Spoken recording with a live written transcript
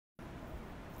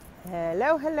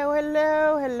Hello, hello,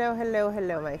 hello, hello, hello,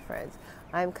 hello, my friends.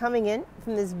 I'm coming in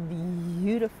from this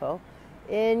beautiful,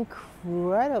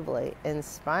 incredibly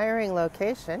inspiring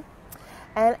location,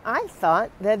 and I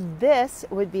thought that this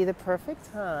would be the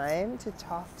perfect time to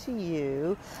talk to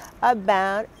you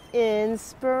about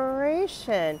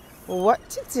inspiration.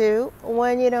 What to do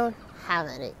when you don't have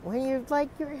any, when you're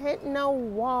hitting a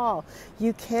wall.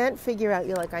 You can't figure out,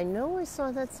 you're like, I know I saw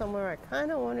that somewhere, I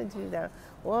kind of want to do that.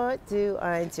 What do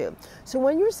I do? So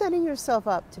when you're setting yourself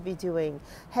up to be doing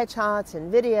headshots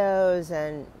and videos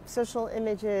and social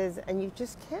images and you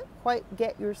just can't quite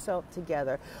get yourself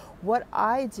together, what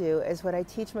I do is what I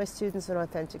teach my students on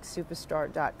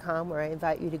AuthenticSuperstar.com, where I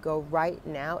invite you to go right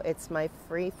now. It's my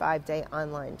free 5-day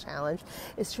online challenge,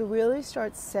 is to really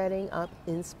start setting up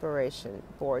inspiration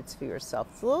boards for yourself.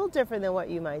 It's a little different than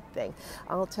what you might think.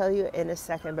 I'll tell you in a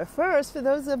second. But first, for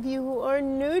those of you who are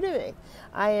new to me,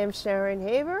 I am Sharon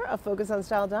Haver of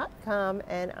FocusOnStyle.com,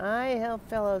 and I help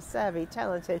fellow savvy,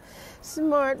 talented,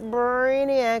 smart,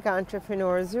 brainiac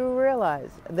entrepreneurs who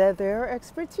realize that their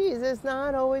expertise is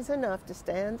not always enough to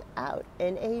stand out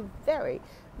in a very,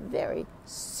 very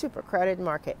super crowded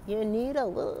market. You need a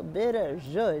little bit of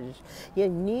zhuzh. You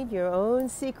need your own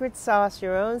secret sauce,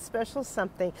 your own special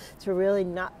something to really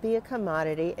not be a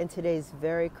commodity in today's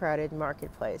very crowded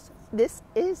marketplace. This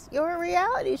is your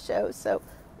reality show, so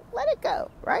let it go,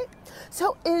 right?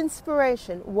 So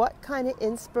inspiration, what kind of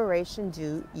inspiration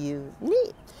do you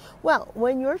need? Well,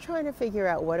 when you're trying to figure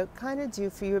out what to kind of do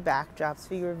for your backdrops,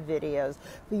 for your videos,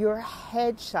 for your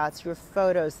headshots, your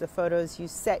photos, the photos you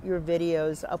set your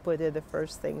videos up with are the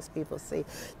first things people see,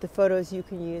 the photos you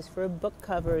can use for book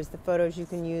covers, the photos you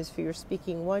can use for your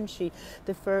speaking one sheet,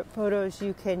 the photos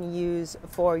you can use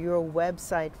for your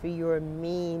website, for your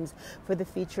memes, for the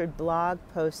featured blog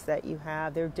posts that you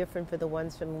have. They're different for the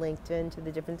ones from LinkedIn to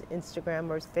the different Instagram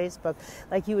or Facebook.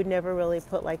 Like you would never really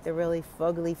put like the really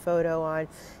fugly photo on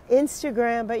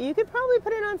Instagram, but you could probably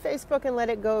put it on Facebook and let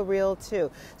it go real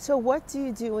too. So what do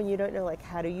you do when you don't know, like,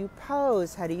 how do you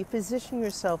pose? How do you position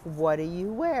yourself? What do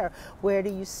you wear? Where do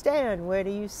you stand? Where do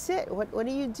you sit? What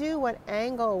do you do? What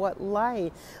angle? What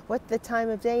light? What the time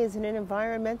of day? Is it an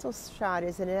environmental shot?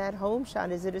 Is it an at-home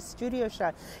shot? Is it a studio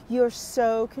shot? You're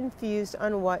so confused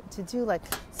on what to do. Like,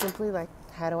 simply like,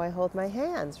 how do I hold my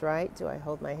hands, right? Do I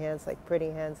hold my hands like pretty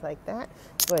hands like that?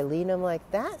 Do I lean them like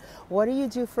that? What do you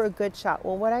do for a good shot?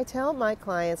 Well, what I tell my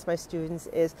clients, my students,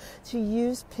 is to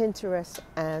use Pinterest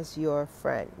as your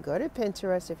friend. Go to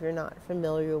Pinterest if you're not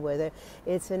familiar with it.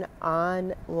 It's an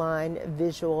online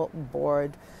visual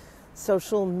board,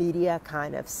 social media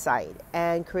kind of site,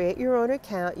 and create your own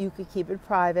account. You could keep it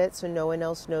private so no one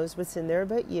else knows what's in there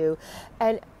but you,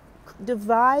 and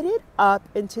divide it up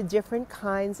into different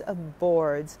kinds of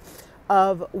boards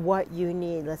of what you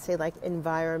need. Let's say like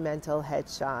environmental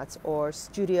headshots or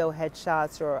studio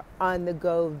headshots or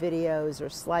on-the-go videos or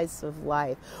slice of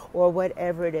life or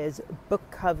whatever it is, book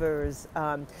covers,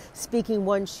 speaking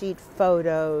one-sheet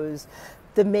photos,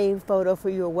 the main photo for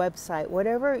your website,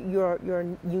 whatever you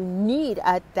need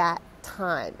at that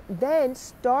time. Then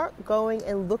start going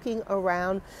and looking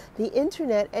around the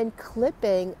internet and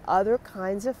clipping other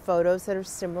kinds of photos that are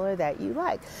similar that you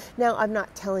like. Now, I'm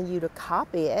not telling you to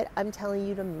copy it. I'm telling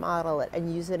you to model it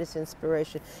and use it as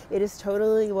inspiration. It is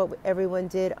totally what everyone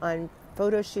did on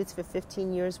photo shoots for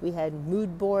 15 years. We had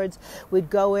mood boards. We'd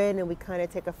go in and we kind of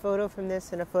take a photo from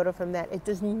this and a photo from that. It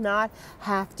does not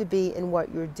have to be in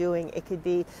what you're doing. It could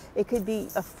be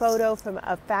a photo from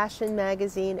a fashion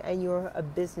magazine and you're a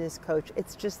business coach.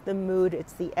 It's just the mood,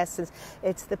 it's the essence,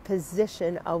 it's the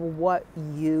position of what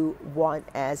you want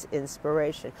as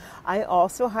inspiration. I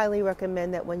also highly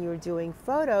recommend that when you're doing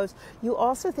photos, you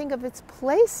also think of its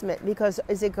placement, because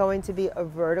is it going to be a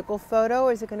vertical photo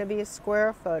or is it going to be a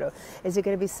square photo? Is it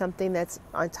going to be something that's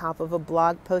on top of a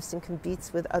blog post and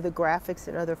competes with other graphics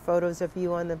and other photos of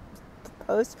you on the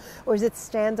post? Or is it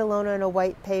standalone on a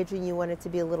white page and you want it to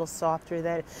be a little softer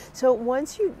than? So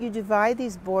once you divide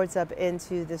these boards up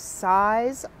into the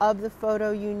size of the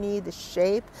photo you need, the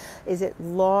shape, is it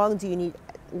long? Do you need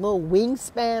a little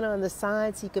wingspan on the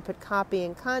side so you could put copy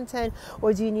and content,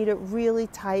 or do you need it really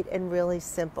tight and really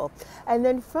simple? And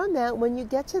then from that, when you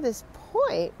get to this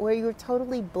point where you're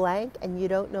totally blank and you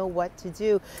don't know what to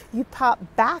do, you pop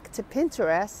back to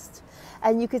Pinterest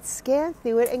and you could scan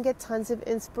through it and get tons of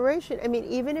inspiration. I mean,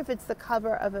 even if it's the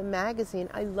cover of a magazine,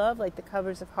 I love like the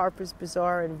covers of Harper's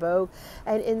Bazaar and Vogue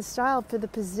and In Style for the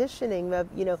positioning of,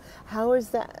 you know, how is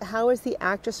the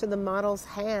actress or the model's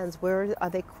hands? Where are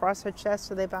they? Across her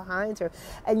chest? Are they behind her?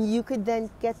 And you could then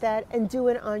get that and do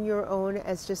it on your own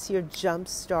as just your jump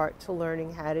start to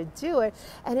learning how to do it.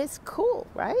 And it's cool,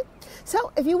 right?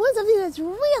 So if you want something that's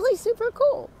really super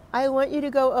cool, I want you to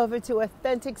go over to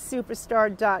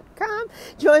AuthenticSuperstar.com.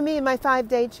 Join me in my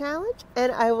 5-day challenge,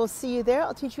 and I will see you there.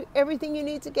 I'll teach you everything you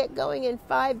need to get going in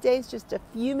 5 days, just a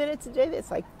few minutes a day. It's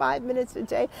like 5 minutes a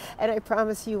day. And I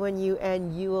promise you, when you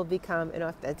end, you will become an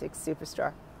authentic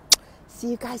superstar. See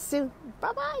you guys soon.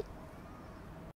 Bye-bye.